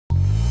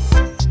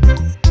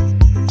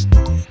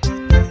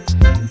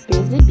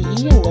Busy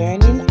Bee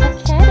Learning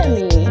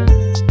Academy.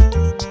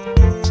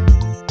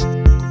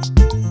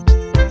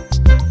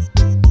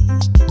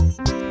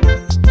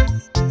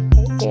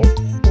 Hey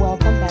kids,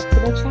 welcome back to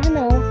the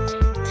channel.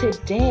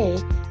 Today,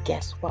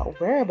 guess what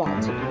we're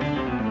about to do?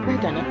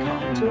 We're gonna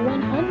count to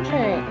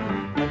 100.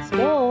 Let's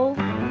go.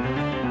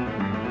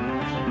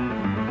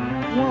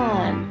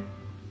 1,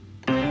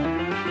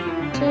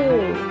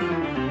 2,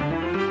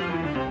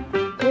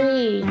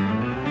 3,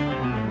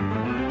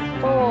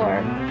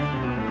 4,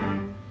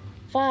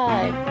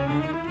 5,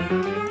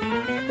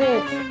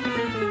 6,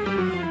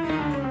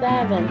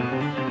 7,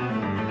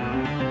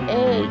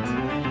 8,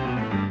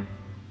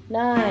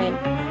 9,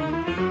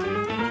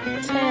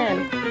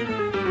 10.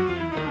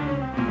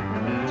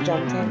 Let's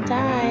jump 10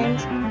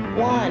 times.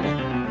 1,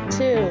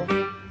 2,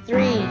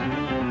 3,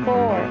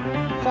 4,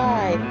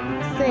 5,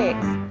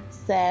 6,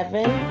 7,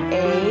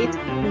 8,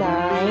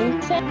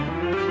 9, 10.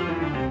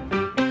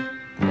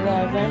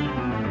 11,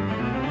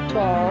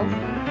 12,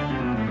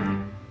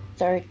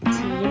 13,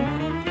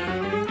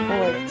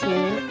 14,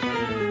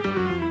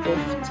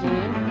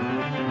 15,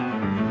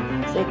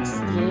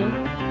 16,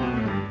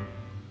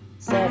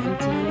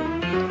 17,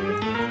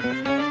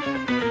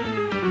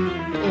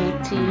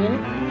 18,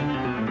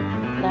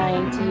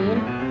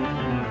 19,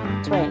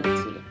 20.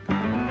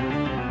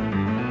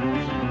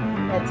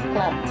 Let's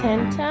clap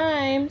 10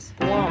 times.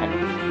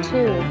 1, 2,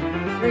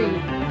 3,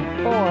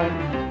 4,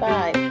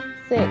 5,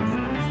 6,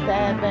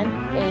 7,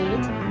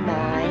 8,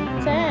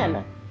 9,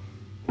 10.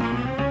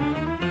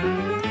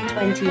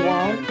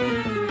 21,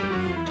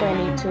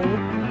 22,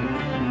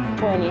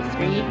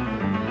 23,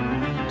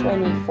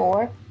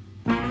 24,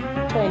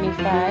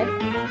 25,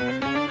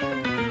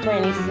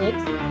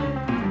 26,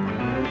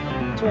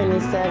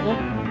 27,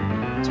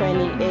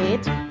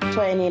 28,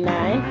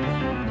 29,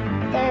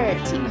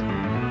 30.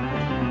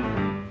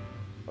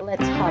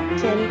 Let's hop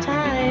 10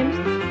 times.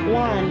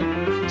 1,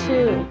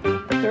 2,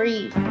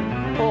 3,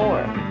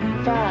 4,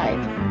 5,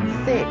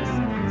 6,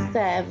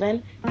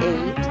 7,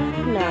 8,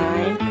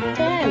 9,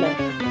 10.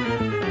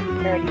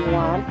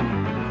 31,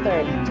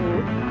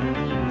 32,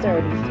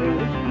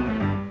 33,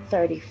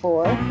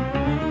 34,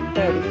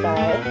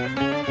 35,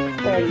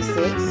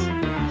 36,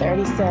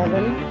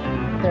 37,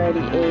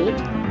 38,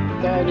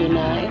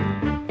 39,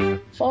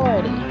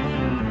 40.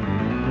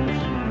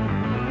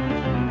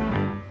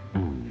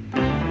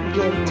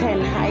 Give 10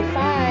 high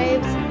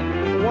fives.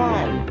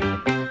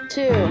 1,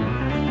 2,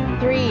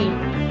 3,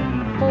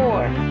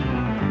 4,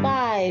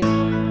 5,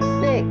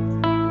 6,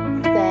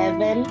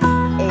 7,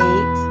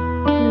 8,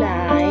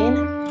 9,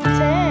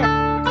 10.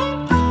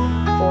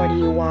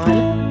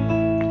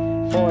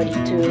 41,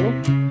 42,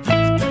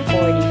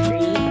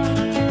 43,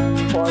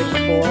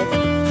 44,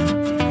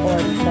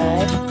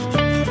 45,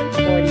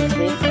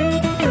 46,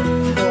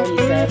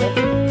 47,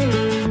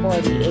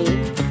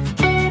 48,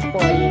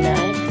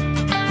 49,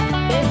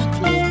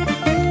 50.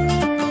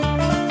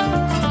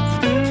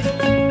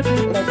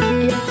 Let's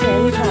skip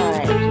 10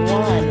 times.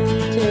 1,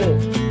 2,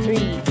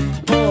 3,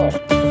 4,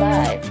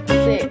 5,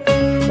 6,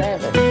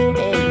 7,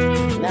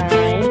 8,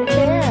 9,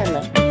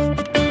 10.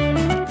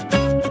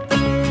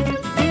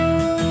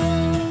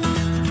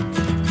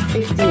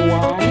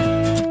 51,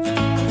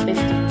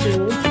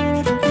 52,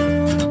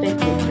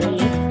 53,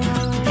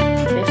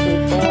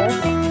 54,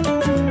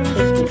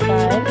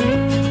 55,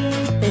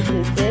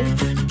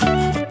 56,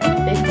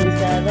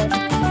 57,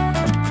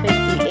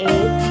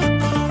 58,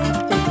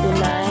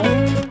 59,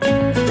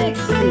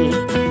 60.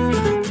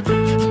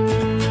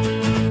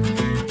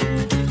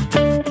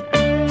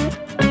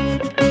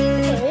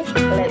 Okay,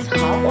 let's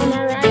hop on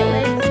our right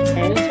legs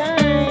 10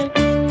 times.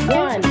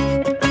 1,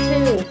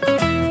 2,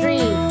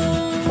 3,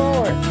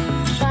 4,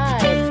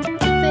 5,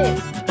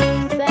 6,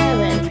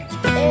 7,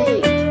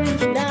 8,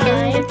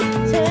 9,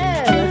 10.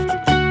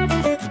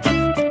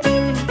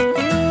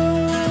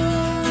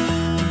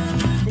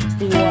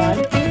 61,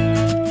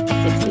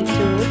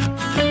 62,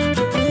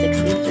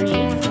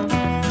 63,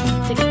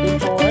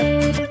 64,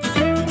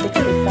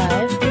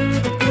 65,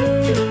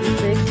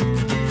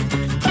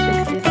 66,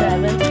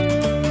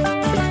 67,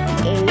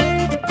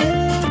 68,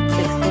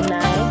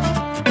 69,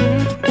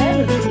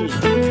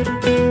 70.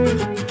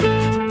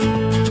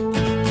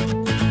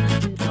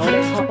 Now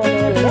let's hop on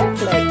our left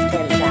leg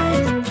 10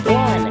 times.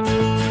 1,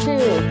 2,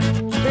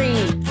 3,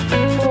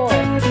 4,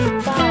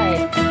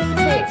 5,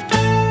 6,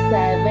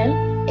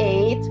 7,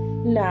 8,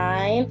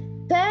 9,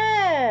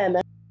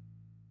 10.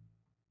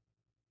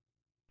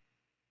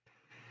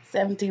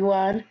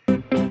 71,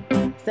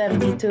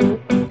 72,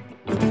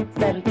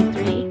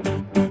 73,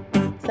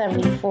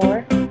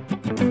 74,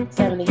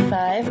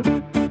 75,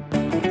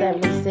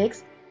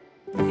 76,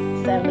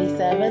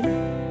 77,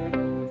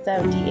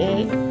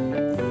 78,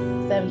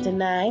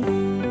 79,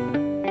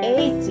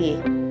 80.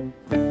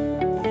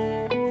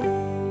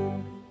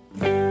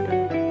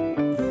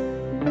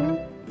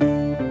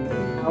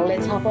 Now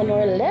let's hop on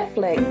our left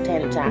leg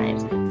 10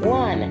 times.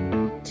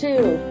 1,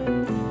 2,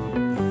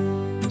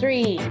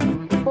 3,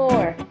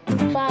 4,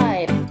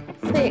 5,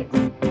 6,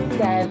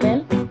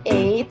 7,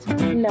 8,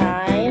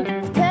 9,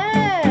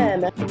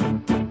 10.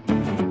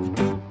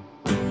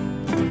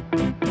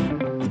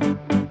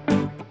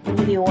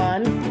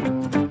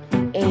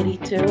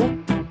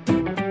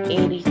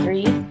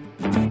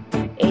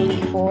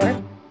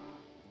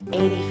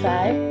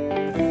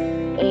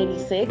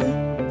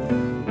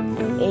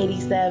 86,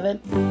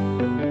 87,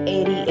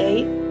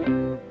 88,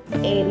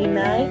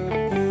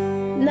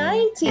 89,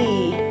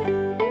 90.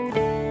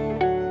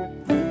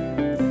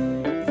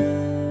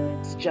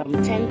 Let's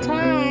jump 10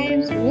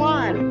 times.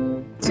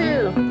 1,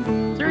 2,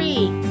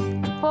 3,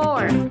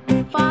 4,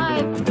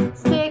 5,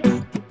 6,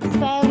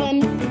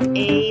 7,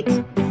 8,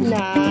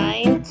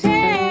 9,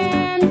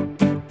 10.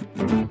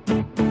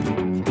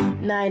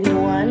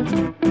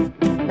 91,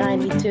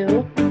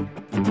 92,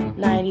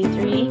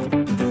 93,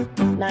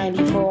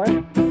 94,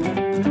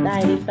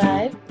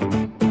 95,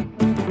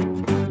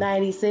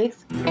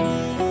 96,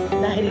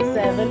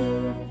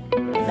 97,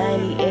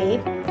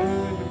 98,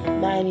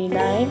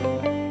 99,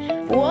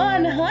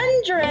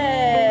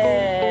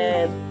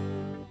 100!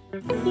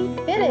 We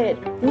did it!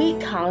 We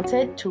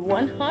counted to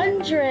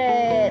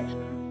 100!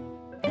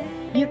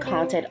 You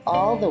counted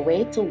all the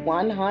way to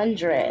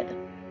 100.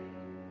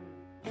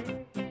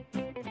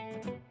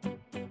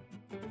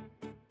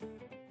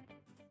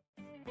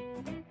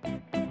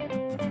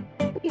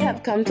 We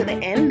have come to the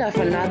end of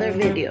another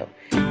video.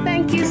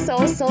 Thank you so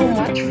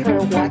much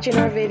for watching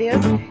our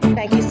videos.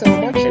 Thank you so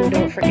much, and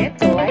don't forget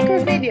to like our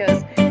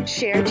videos,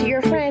 share to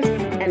your friends,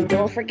 and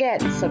don't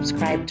forget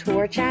subscribe to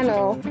our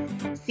channel.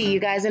 See you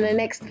guys in the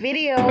next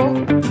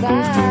video.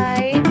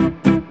 Bye!